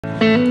It's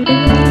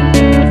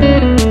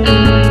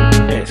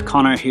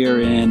Conor here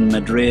in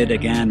Madrid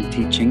again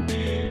teaching,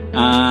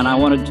 and I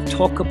wanted to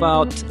talk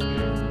about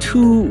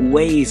two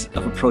ways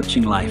of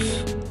approaching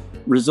life: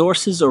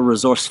 resources or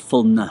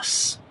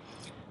resourcefulness.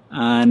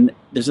 And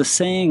there's a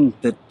saying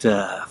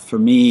that for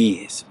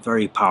me is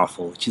very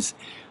powerful, which is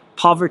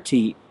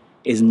poverty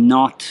is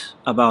not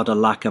about a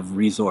lack of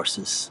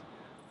resources.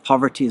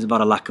 Poverty is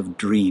about a lack of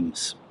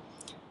dreams.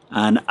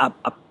 And a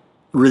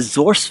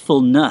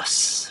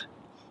resourcefulness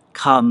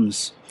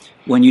comes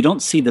when you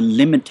don't see the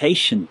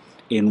limitation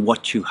in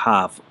what you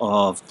have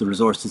of the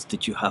resources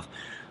that you have,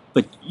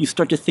 but you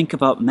start to think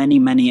about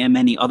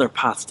many other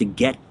paths to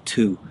get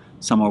to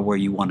somewhere where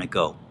you want to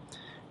go.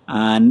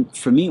 And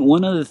for me,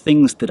 one of the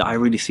things that I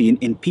really see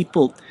in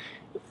people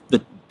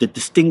that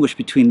distinguish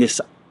between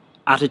this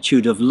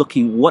attitude of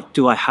looking, what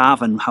do I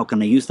have and how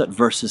can I use that,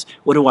 versus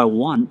what do I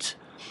want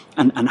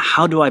and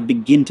how do I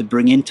begin to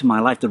bring into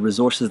my life the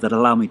resources that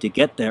allow me to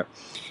get there,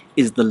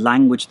 is the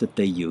language that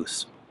they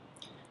use.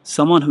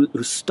 Someone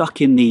who's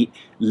stuck in the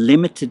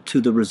limited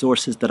to the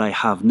resources that I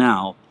have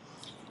now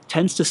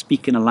tends to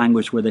speak in a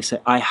language where they say,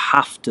 I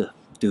have to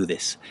do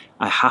this,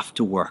 I have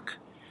to work,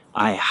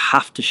 I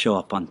have to show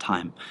up on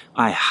time,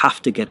 I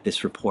have to get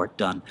this report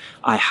done,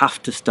 I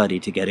have to study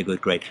to get a good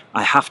grade,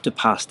 I have to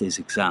pass these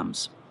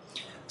exams.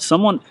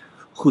 Someone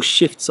who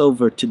shifts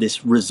over to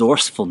this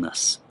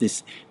resourcefulness,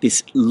 this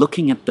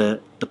looking at the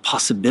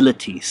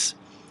possibilities,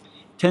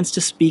 tends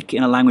to speak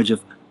in a language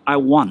of I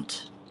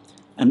want,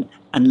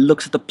 and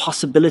looks at the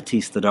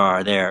possibilities that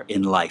are there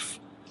in life.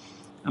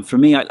 And for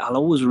me, I'll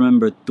always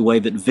remember the way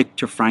that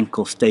Viktor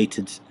Frankl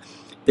stated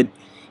that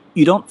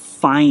you don't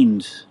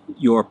find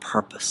your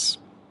purpose.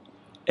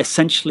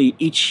 Essentially,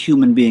 each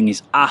human being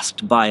is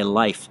asked by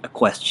life a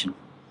question: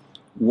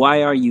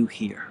 why are you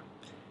here?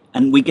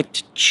 And we get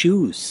to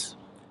choose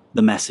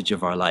the message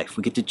of our life.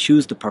 We get to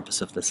choose the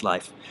purpose of this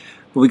life.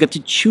 But we get to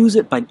choose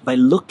it by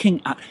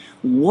looking at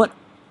what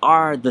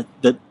are the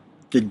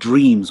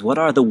dreams, what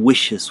are the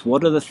wishes,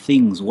 what are the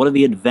things, what are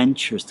the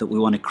adventures that we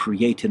want to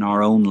create in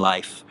our own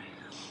life.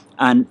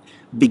 And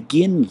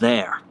begin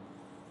there,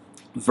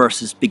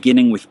 versus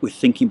beginning with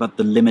thinking about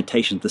the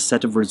limitations, the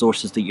set of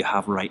resources that you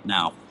have right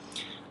now.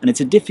 And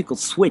it's a difficult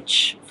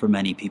switch for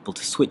many people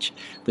to switch.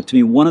 But to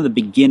me, one of the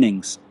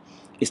beginnings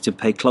is to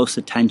pay close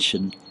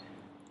attention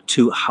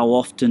to how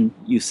often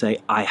you say,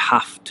 I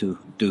have to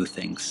do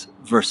things,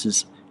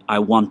 versus I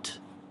want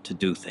to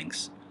do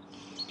things.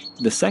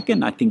 The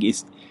second, I think,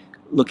 is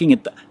looking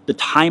at the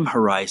time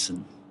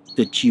horizon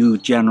that you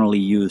generally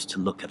use to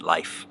look at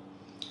life.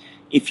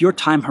 If your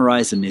time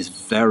horizon is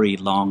very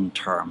long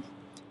term,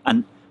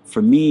 and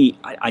for me,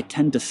 I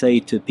tend to say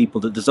to people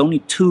that there's only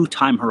two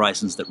time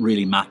horizons that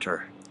really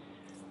matter: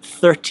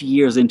 30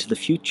 years into the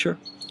future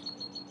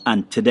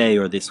and today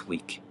or this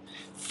week.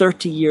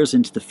 30 years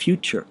into the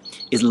future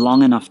is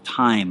long enough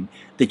time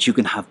that you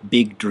can have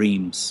big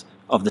dreams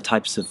of the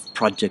types of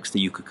projects that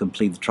you could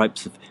complete, the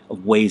types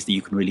of ways that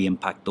you can really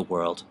impact the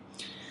world.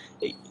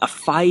 A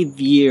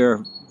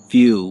 5-year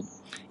view,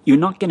 you're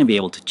not going to be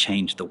able to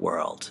change the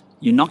world.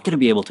 You're not going to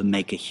be able to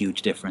make a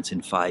huge difference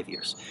in 5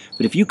 years.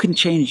 But if you can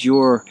change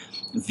your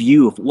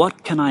view of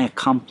what can I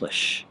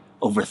accomplish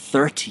over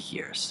 30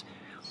 years,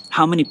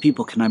 how many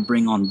people can I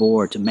bring on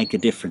board to make a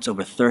difference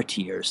over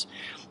 30 years,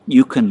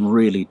 you can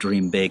really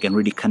dream big and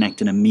really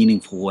connect in a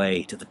meaningful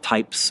way to the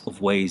types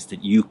of ways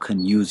that you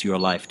can use your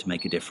life to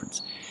make a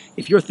difference.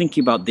 If you're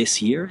thinking about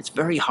this year, it's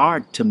very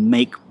hard to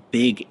make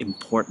big,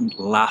 important,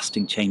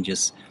 lasting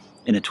changes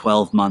in a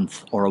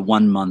 12-month or a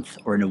 1 month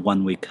or in a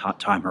 1-week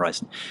time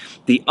horizon.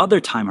 The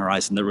other time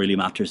horizon that really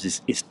matters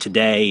is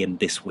today and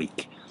this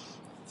week,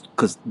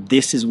 because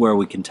this is where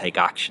we can take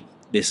action.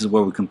 This is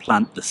where we can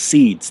plant the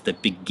seeds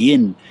that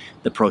begin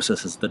the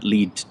processes that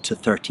lead to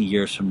 30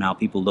 years from now,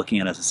 people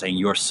looking at us and saying,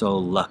 you're so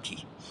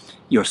lucky.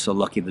 You're so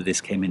lucky that this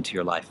came into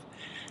your life.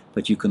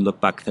 But you can look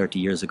back 30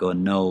 years ago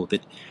and know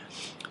that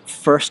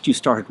first you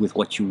started with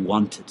what you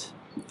wanted.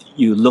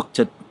 You looked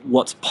at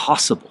what's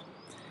possible.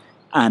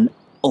 And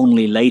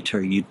only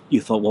later you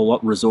thought, well,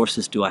 what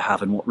resources do I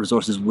have and what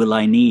resources will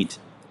I need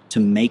to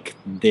make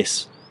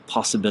this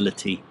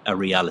possibility a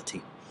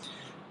reality?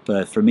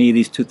 But for me,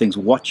 these two things: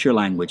 watch your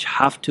language,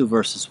 have to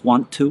versus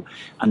want to,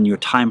 and your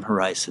time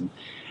horizon.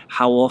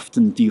 How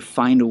often do you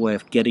find a way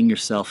of getting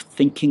yourself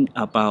thinking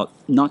about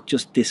not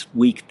just this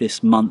week,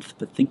 this month,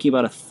 but thinking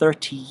about a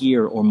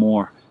 30-year or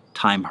more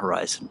time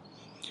horizon?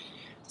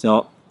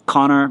 So,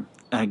 Conor,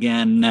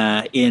 again,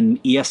 in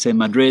IESE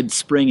Madrid,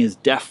 spring is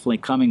definitely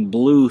coming.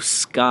 Blue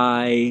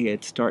sky,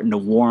 it's starting to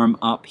warm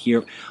up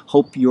here.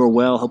 Hope you're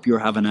well, hope you're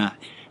having a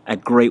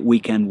great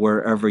weekend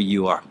wherever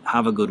you are.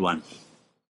 Have a good one.